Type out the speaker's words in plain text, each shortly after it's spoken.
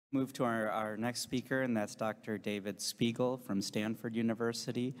Move to our next speaker, and that's Dr. David Spiegel from Stanford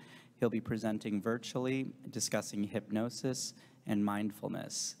University. He'll be presenting virtually, discussing hypnosis and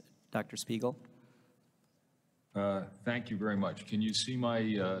mindfulness. Dr. Spiegel? Thank you very much. Can you see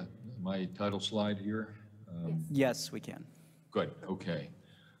my, my title slide here? Yes, we can. Good, okay.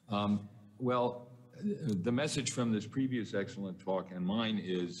 Well, the message from this previous excellent talk and mine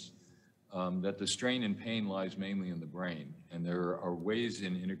is that the strain and pain lies mainly in the brain. And there are ways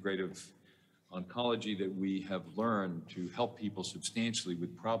in integrative oncology that we have learned to help people substantially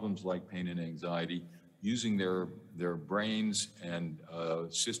with problems like pain and anxiety, using their brains and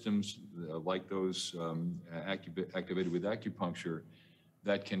systems like those activated with acupuncture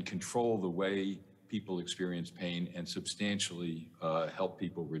that can control the way people experience pain and substantially help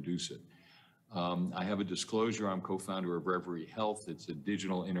people reduce it. I have a disclosure. I'm co-founder of Reverie Health. It's a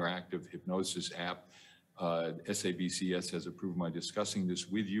digital interactive hypnosis app. SABCS has approved my discussing this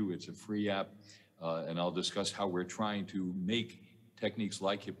with you. It's a free app, and I'll discuss how we're trying to make techniques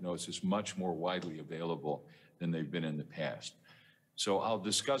like hypnosis much more widely available than they've been in the past. So I'll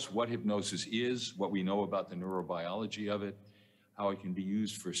discuss what hypnosis is, what we know about the neurobiology of it, how it can be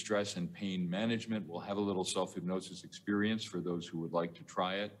used for stress and pain management. We'll have a little self-hypnosis experience for those who would like to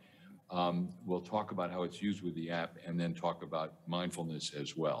try it. We'll talk about how it's used with the app and then talk about mindfulness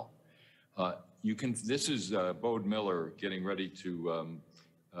as well. This is Bode Miller getting ready to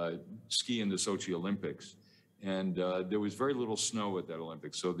ski in the Sochi Olympics. And there was very little snow at that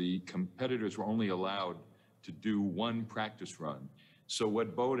Olympics. So the competitors were only allowed to do one practice run. So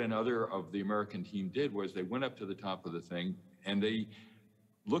what Bode and other of the American team did was they went up to the top of the thing and they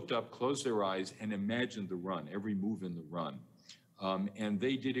looked up, closed their eyes, and imagined the run, every move in the run. And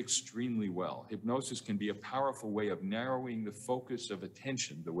they did extremely well. Hypnosis can be a powerful way of narrowing the focus of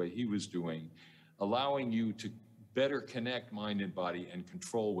attention, the way he was doing, allowing you to better connect mind and body and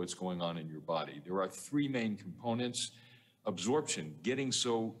control what's going on in your body. There are three main components: absorption, getting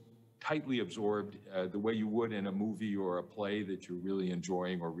so tightly absorbed the way you would in a movie or a play that you're really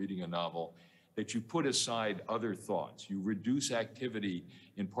enjoying, or reading a novel, that you put aside other thoughts. You reduce activity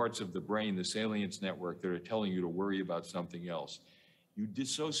in parts of the brain, the salience network, that are telling you to worry about something else. You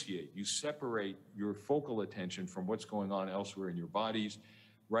dissociate, you separate your focal attention from what's going on elsewhere in your bodies.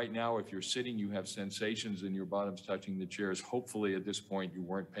 Right now, if you're sitting, you have sensations in your bottoms touching the chairs. Hopefully at this point, you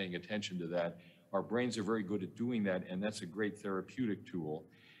weren't paying attention to that. Our brains are very good at doing that, and that's a great therapeutic tool.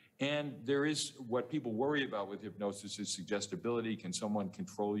 And there is what people worry about with hypnosis is suggestibility. Can someone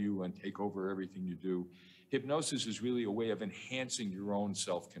control you and take over everything you do? Hypnosis is really a way of enhancing your own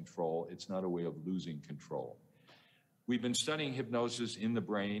self-control. It's not a way of losing control. We've been studying hypnosis in the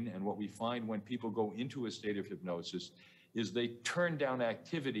brain, and what we find when people go into a state of hypnosis is they turn down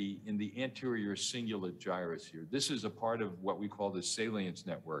activity in the anterior cingulate gyrus here. This is a part of what we call the salience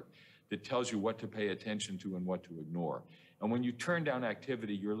network that tells you what to pay attention to and what to ignore. And when you turn down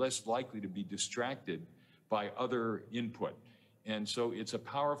activity, you're less likely to be distracted by other input. And so it's a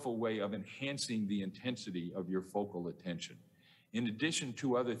powerful way of enhancing the intensity of your focal attention. In addition,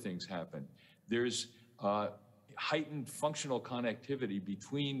 two other things happen. There's heightened functional connectivity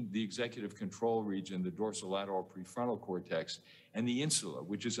between the executive control region, the dorsolateral prefrontal cortex, and the insula,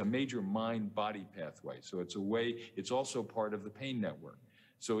 which is a major mind-body pathway. So it's a way, it's also part of the pain network.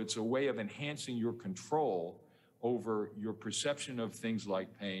 So it's a way of enhancing your control over your perception of things like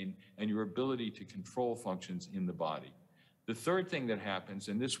pain and your ability to control functions in the body. The third thing that happens,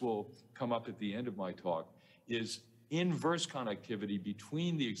 and this will come up at the end of my talk, is inverse connectivity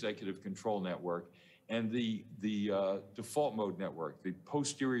between the executive control network and the default mode network, the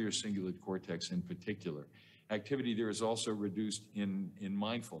posterior cingulate cortex in particular. Activity there is also reduced in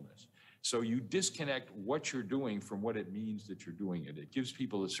mindfulness. So you disconnect what you're doing from what it means that you're doing it. It gives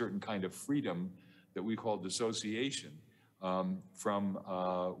people a certain kind of freedom that we call dissociation from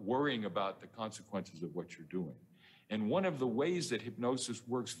worrying about the consequences of what you're doing. And one of the ways that hypnosis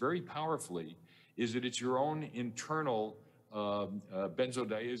works very powerfully is that it's your own internal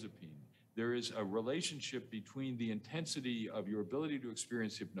benzodiazepine. There is a relationship between the intensity of your ability to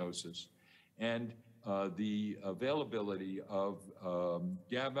experience hypnosis and the availability of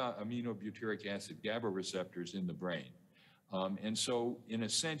GABA aminobutyric acid, GABA receptors in the brain. And so, in a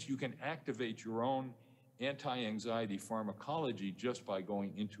sense, you can activate your own anti-anxiety pharmacology just by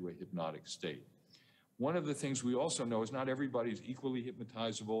going into a hypnotic state. One of the things we also know is not everybody is equally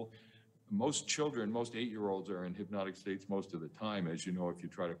hypnotizable. Most children, most 8-year-olds are in hypnotic states most of the time, as you know, if you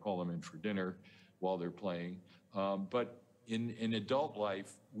try to call them in for dinner while they're playing. But in adult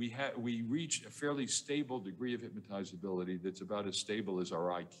life, we reach a fairly stable degree of hypnotizability that's about as stable as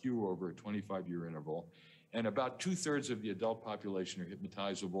our IQ over a 25-year interval. And about 2/3 of the adult population are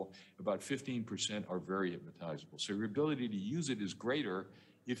hypnotizable. About 15% are very hypnotizable. So your ability to use it is greater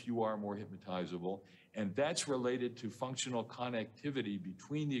if you are more hypnotizable. And that's related to functional connectivity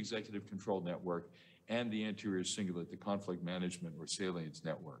between the executive control network and the anterior cingulate, the conflict management or salience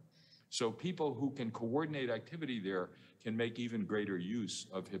network. So people who can coordinate activity there can make even greater use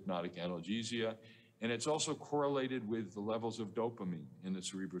of hypnotic analgesia. And it's also correlated with the levels of dopamine in the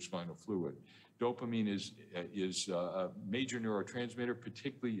cerebrospinal fluid. Dopamine is a major neurotransmitter,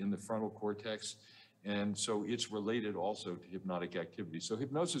 particularly in the frontal cortex. And so it's related also to hypnotic activity. So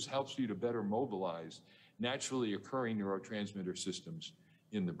hypnosis helps you to better mobilize naturally occurring neurotransmitter systems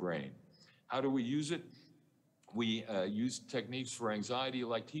in the brain. How do we use it? We use techniques for anxiety,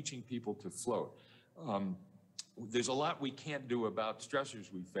 like teaching people to float. There's a lot we can't do about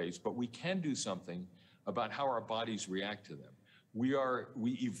stressors we face, but we can do something about how our bodies react to them. We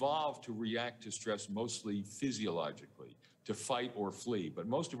evolved to react to stress mostly physiologically, to fight or flee. But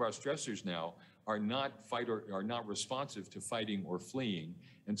most of our stressors now are not responsive to fighting or fleeing.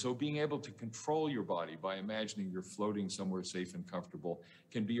 And so being able to control your body by imagining you're floating somewhere safe and comfortable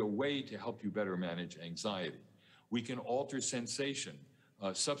can be a way to help you better manage anxiety. We can alter sensation,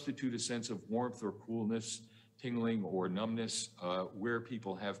 substitute a sense of warmth or coolness, tingling or numbness where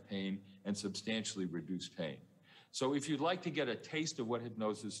people have pain, and substantially reduce pain. So if you'd like to get a taste of what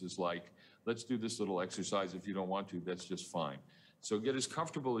hypnosis is like, let's do this little exercise. If you don't want to, that's just fine. So get as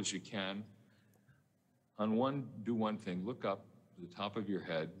comfortable as you can. Do one thing, look up to the top of your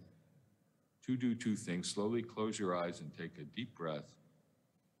head. Do two things. Slowly close your eyes and take a deep breath.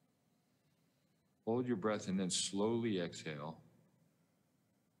 Hold your breath and then slowly exhale.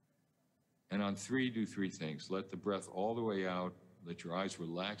 And on 3, do 3 things. Let the breath all the way out, let your eyes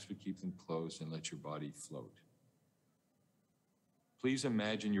relax but keep them closed, and let your body float. Please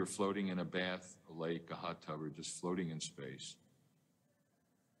imagine you're floating in a bath, a lake, a hot tub, or just floating in space.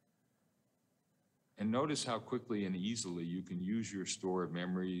 And notice how quickly and easily you can use your store of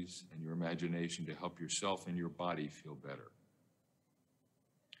memories and your imagination to help yourself and your body feel better.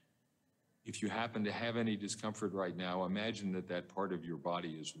 If you happen to have any discomfort right now, imagine that that part of your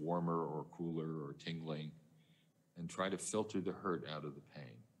body is warmer or cooler or tingling, and try to filter the hurt out of the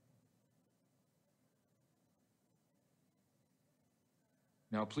pain.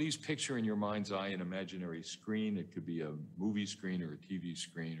 Now, please picture in your mind's eye an imaginary screen. It could be a movie screen or a TV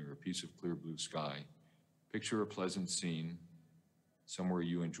screen or a piece of clear blue sky. Picture a pleasant scene, somewhere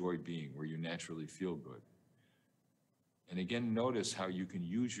you enjoy being, where you naturally feel good. And again, notice how you can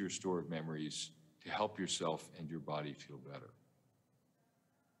use your store of memories to help yourself and your body feel better.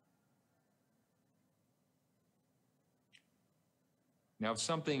 Now, if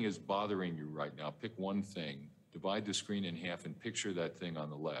something is bothering you right now, pick one thing, divide the screen in half, and picture that thing on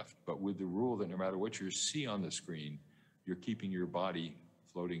the left, but with the rule that no matter what you see on the screen, you're keeping your body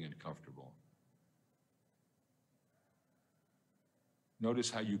floating and comfortable.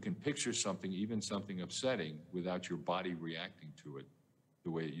 Notice how you can picture something, even something upsetting, without your body reacting to it the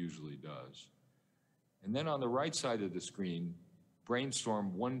way it usually does. And then on the right side of the screen,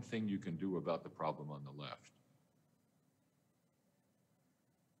 brainstorm one thing you can do about the problem on the left.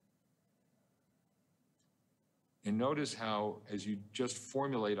 And notice how, as you just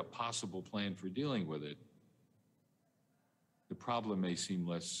formulate a possible plan for dealing with it, the problem may seem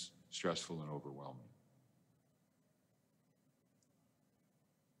less stressful and overwhelming.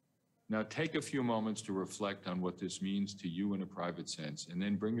 Now take a few moments to reflect on what this means to you in a private sense, and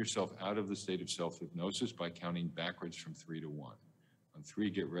then bring yourself out of the state of self-hypnosis by counting backwards from 3 to 1. On 3,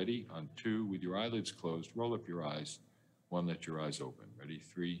 get ready. On 2, with your eyelids closed, roll up your eyes. 1, let your eyes open. Ready?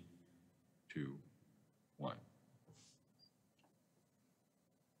 3, 2, 1.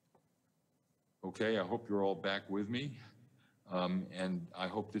 Okay, I hope you're all back with me. And I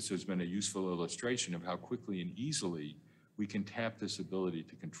hope this has been a useful illustration of how quickly and easily we can tap this ability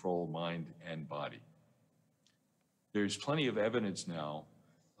to control mind and body. There's plenty of evidence now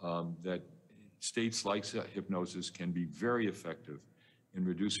that states like hypnosis can be very effective in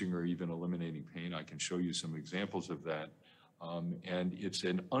reducing or even eliminating pain. I can show you some examples of that. And it's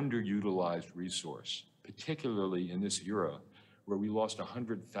an underutilized resource, particularly in this era where we lost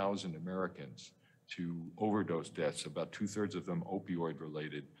 100,000 Americans to overdose deaths, about 2/3 of them opioid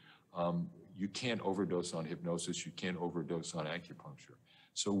related. You can't overdose on hypnosis, you can't overdose on acupuncture.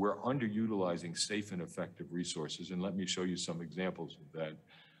 So we're underutilizing safe and effective resources, and let me show you some examples of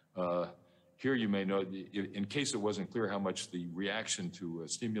that. Here you may know, in case it wasn't clear how much the reaction to a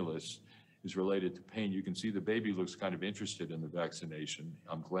stimulus is related to pain, you can see the baby looks kind of interested in the vaccination.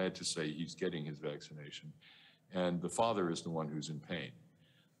 I'm glad to say he's getting his vaccination. And the father is the one who's in pain.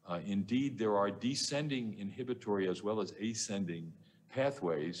 Indeed, there are descending inhibitory as well as ascending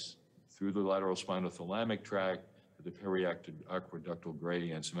pathways through the lateral spinothalamic tract, to the periaqueductal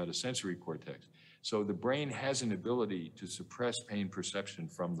gray and somatosensory cortex. So the brain has an ability to suppress pain perception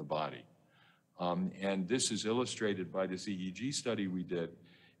from the body. And this is illustrated by this EEG study we did,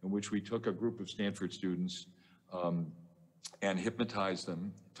 in which we took a group of Stanford students and hypnotized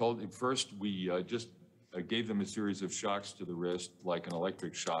them. First, we just gave them a series of shocks to the wrist, like an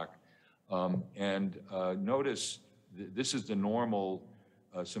electric shock. Notice this is the normal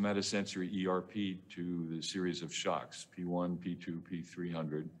somatosensory ERP to the series of shocks, P1, P2,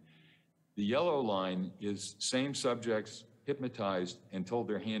 P300. The yellow line is same subjects hypnotized and told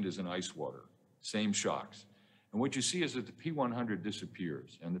their hand is in ice water, same shocks. And what you see is that the P100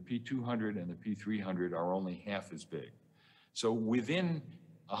 disappears and the P200 and the P300 are only half as big. So within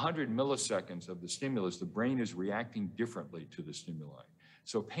 100 milliseconds of the stimulus, the brain is reacting differently to the stimuli.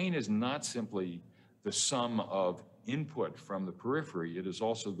 So pain is not simply the sum of input from the periphery, it is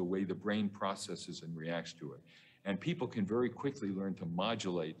also the way the brain processes and reacts to it. And people can very quickly learn to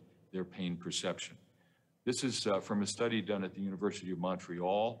modulate their pain perception. This is from a study done at the University of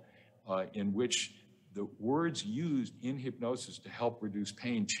Montreal, in which the words used in hypnosis to help reduce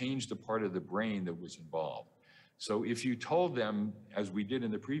pain changed the part of the brain that was involved. So if you told them, as we did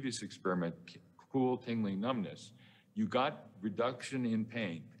in the previous experiment, cool, tingling, numbness, you got reduction in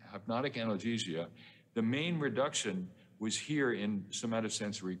pain, hypnotic analgesia. The main reduction was here in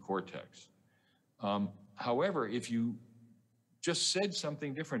somatosensory cortex. However, if you just said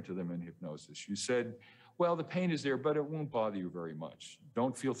something different to them in hypnosis, you said, well, the pain is there, but it won't bother you very much.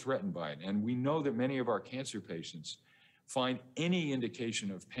 Don't feel threatened by it. And we know that many of our cancer patients find any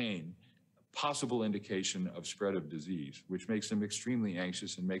indication of pain possible indication of spread of disease, which makes them extremely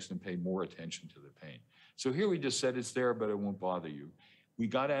anxious and makes them pay more attention to the pain. So here we just said it's there, but it won't bother you. We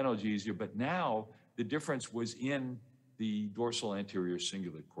got analgesia, but now the difference was in the dorsal anterior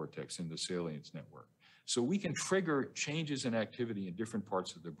cingulate cortex in the salience network. So we can trigger changes in activity in different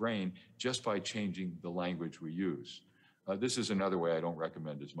parts of the brain just by changing the language we use. This is another way I don't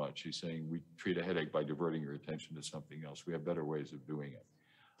recommend as much. He's saying we treat a headache by diverting your attention to something else. We have better ways of doing it.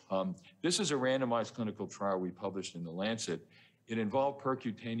 This is a randomized clinical trial we published in The Lancet. It involved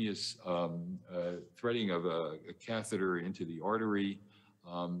percutaneous threading of a catheter into the artery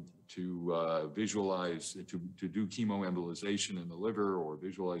to visualize, to do chemoembolization in the liver or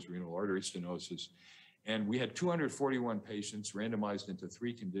visualize renal artery stenosis. And we had 241 patients randomized into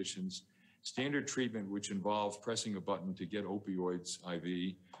 3 conditions: standard treatment, which involves pressing a button to get opioids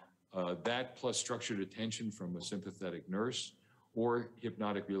IV, that plus structured attention from a sympathetic nurse, or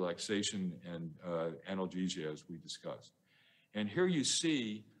hypnotic relaxation and analgesia, as we discussed. And here you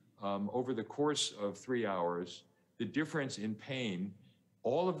see, over the course of 3 hours, the difference in pain.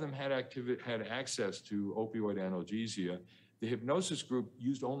 All of them had access to opioid analgesia. The hypnosis group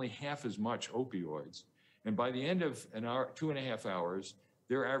used only half as much opioids. And by the end of an hour, 2.5 hours,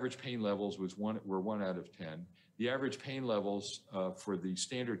 their average pain levels were 1 out of 10. The average pain levels for the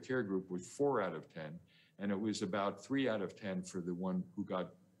standard care group was 4 out of 10. And it was about 3 out of 10 for the ones who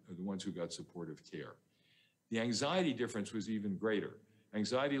got supportive care. The anxiety difference was even greater.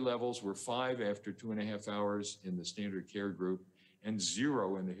 Anxiety levels were 5 after 2.5 hours in the standard care group and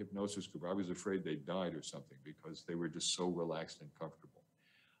 0 in the hypnosis group. I was afraid they died or something because they were just so relaxed and comfortable.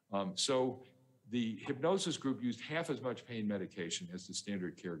 So the hypnosis group used half as much pain medication as the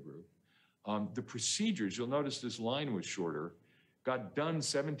standard care group. The procedures, you'll notice this line was shorter, got done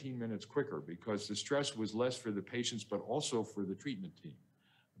 17 minutes quicker because the stress was less for the patients, but also for the treatment team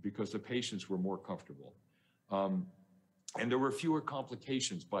because the patients were more comfortable. And there were fewer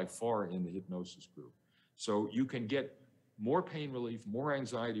complications by far in the hypnosis group. So you can get more pain relief, more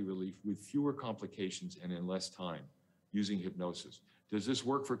anxiety relief with fewer complications and in less time using hypnosis. Does this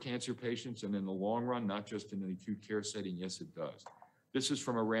work for cancer patients and in the long run, not just in an acute care setting? Yes, it does. This is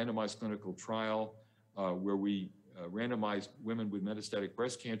from a randomized clinical trial where we randomized women with metastatic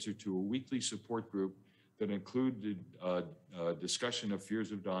breast cancer to a weekly support group that included discussion of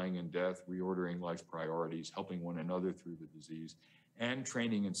fears of dying and death, reordering life priorities, helping one another through the disease, and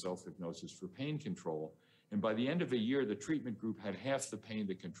training in self-hypnosis for pain control. And by the end of a year, the treatment group had half the pain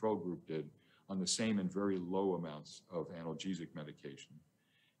the control group did on the same and very low amounts of analgesic medication.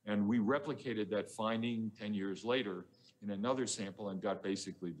 And we replicated that finding 10 years later in another sample and got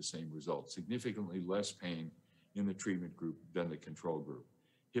basically the same results, significantly less pain in the treatment group than the control group.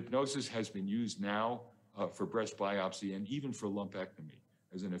 Hypnosis has been used now for breast biopsy and even for lumpectomy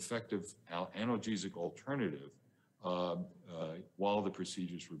as an effective analgesic alternative while the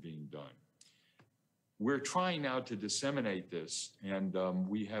procedures were being done. We're trying now to disseminate this, and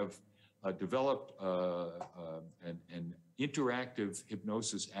we have developed an interactive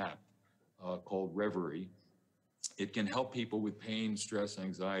hypnosis app called Reverie. It can help people with pain, stress,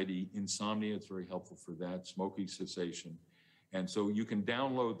 anxiety, insomnia. It's very helpful for that, smoking cessation. And so you can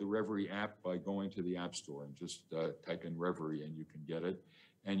download the Reverie app by going to the App Store and just type in Reverie and you can get it.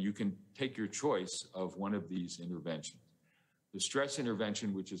 And you can take your choice of one of these interventions. The stress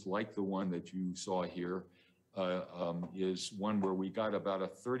intervention, which is like the one that you saw here, is one where we got about a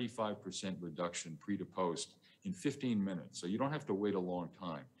 35% reduction pre to post in 15 minutes. So you don't have to wait a long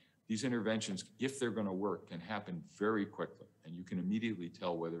time. These interventions, if they're going to work, can happen very quickly, and you can immediately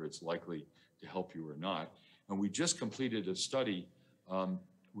tell whether it's likely to help you or not. And we just completed a study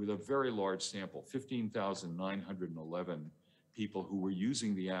with a very large sample, 15,911 people who were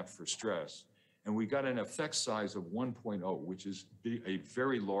using the app for stress. And we got an effect size of 1.0, which is a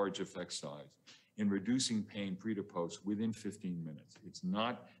very large effect size in reducing pain pre to post within 15 minutes. It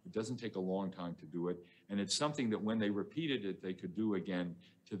doesn't take a long time to do it. And it's something that when they repeated it, they could do again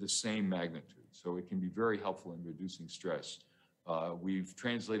to the same magnitude. So it can be very helpful in reducing stress. We've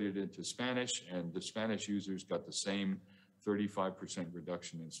translated it into Spanish, and the Spanish users got the same 35%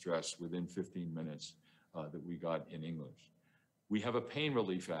 reduction in stress within 15 minutes that we got in English. We have a pain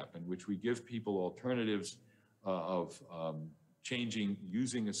relief app in which we give people alternatives of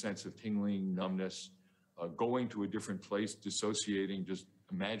using a sense of tingling, numbness, going to a different place, dissociating, just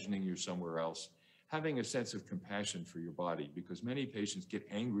imagining you're somewhere else, having a sense of compassion for your body, because many patients get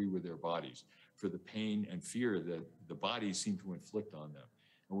angry with their bodies for the pain and fear that the bodies seem to inflict on them.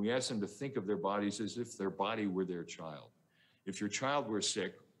 And we ask them to think of their bodies as if their body were their child. If your child were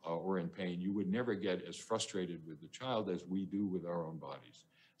sick or in pain, you would never get as frustrated with the child as we do with our own bodies.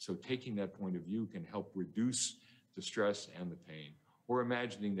 So taking that point of view can help reduce the stress and the pain, or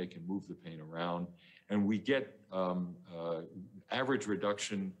imagining they can move the pain around. And we get average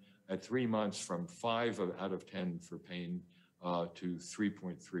reduction at 3 months from 5 out of 10 for pain to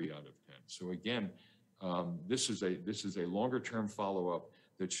 3.3 out of 10. So again, this is a longer-term follow-up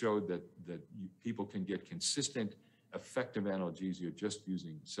that showed that people can get consistent, effective analgesia just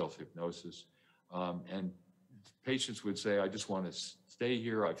using self-hypnosis. And patients would say, I just want to stay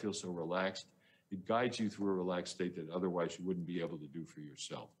here. I feel so relaxed. It guides you through a relaxed state that otherwise you wouldn't be able to do for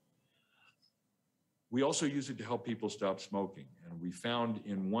yourself. We also use it to help people stop smoking. And we found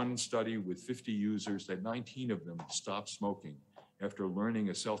in one study with 50 users that 19 of them stopped smoking after learning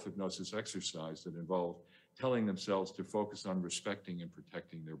a self-hypnosis exercise that involved telling themselves to focus on respecting and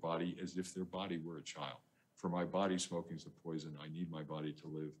protecting their body as if their body were a child. For my body, smoking is a poison. I need my body to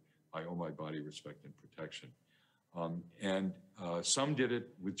live. I owe my body respect and protection. Some did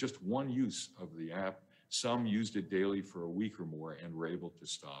it with just one use of the app. Some used it daily for a week or more and were able to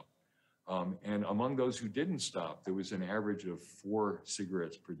stop. And among those who didn't stop, there was an average of 4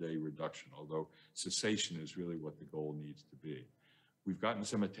 cigarettes per day reduction, although cessation is really what the goal needs to be. We've gotten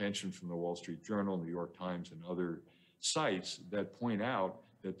some attention from the Wall Street Journal, New York Times, and other sites that point out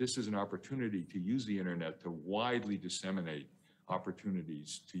that this is an opportunity to use the internet to widely disseminate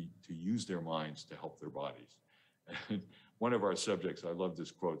opportunities to use their minds to help their bodies. And one of our subjects, I love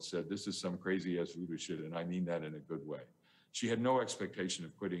this quote, said, "This is some crazy ass voodoo shit, and I mean that in a good way." She had no expectation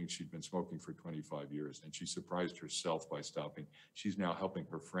of quitting. She'd been smoking for 25 years, and she surprised herself by stopping. She's now helping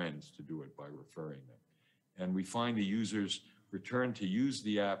her friends to do it by referring them. And we find the users return to use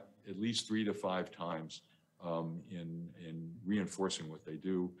the app at least 3 to 5 times in reinforcing what they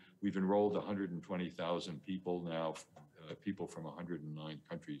do. We've enrolled 120,000 people now, people from 109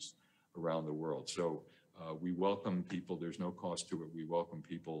 countries around the world. So we welcome people. There's no cost to it. We welcome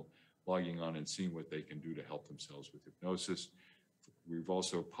people logging on and seeing what they can do to help themselves with hypnosis. We've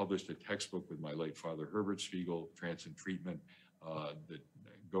also published a textbook with my late father, Herbert Spiegel, Trance and Treatment, that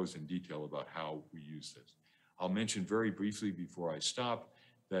goes in detail about how we use this. I'll mention very briefly before I stop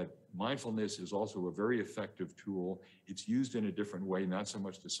that mindfulness is also a very effective tool. It's used in a different way, not so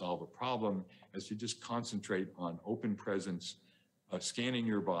much to solve a problem as to just concentrate on open presence, scanning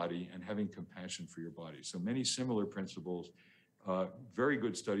your body, and having compassion for your body. So many similar principles. Very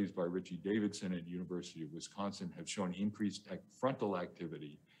good studies by Richie Davidson at University of Wisconsin have shown increased frontal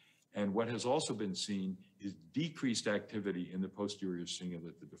activity. And what has also been seen is decreased activity in the posterior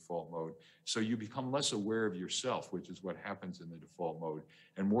cingulate, the default mode. So you become less aware of yourself, which is what happens in the default mode,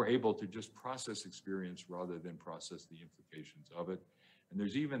 and more able to just process experience rather than process the implications of it. And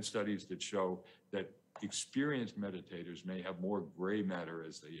there's even studies that show that experienced meditators may have more gray matter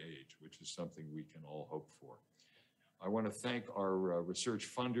as they age, which is something we can all hope for. I want to thank our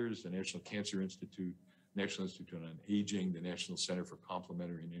research funders, the National Cancer Institute, National Institute on Aging, the National Center for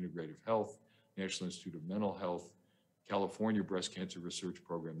Complementary and Integrative Health, National Institute of Mental Health, California Breast Cancer Research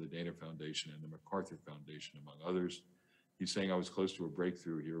Program, the Dana Foundation, and the MacArthur Foundation, among others. He's saying I was close to a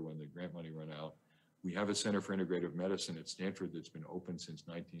breakthrough here when the grant money ran out. We have a Center for Integrative Medicine at Stanford that's been open since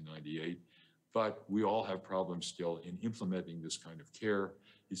 1998, but we all have problems still in implementing this kind of care.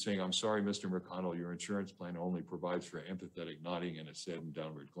 He's saying, I'm sorry, Mr. McConnell, your insurance plan only provides for empathetic nodding and a saddened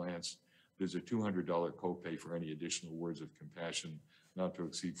downward glance. There's a $200 copay for any additional words of compassion, not to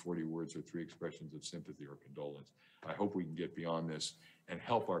exceed 40 words or 3 expressions of sympathy or condolence. I hope we can get beyond this and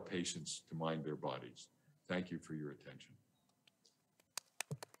help our patients to mind their bodies. Thank you for your attention.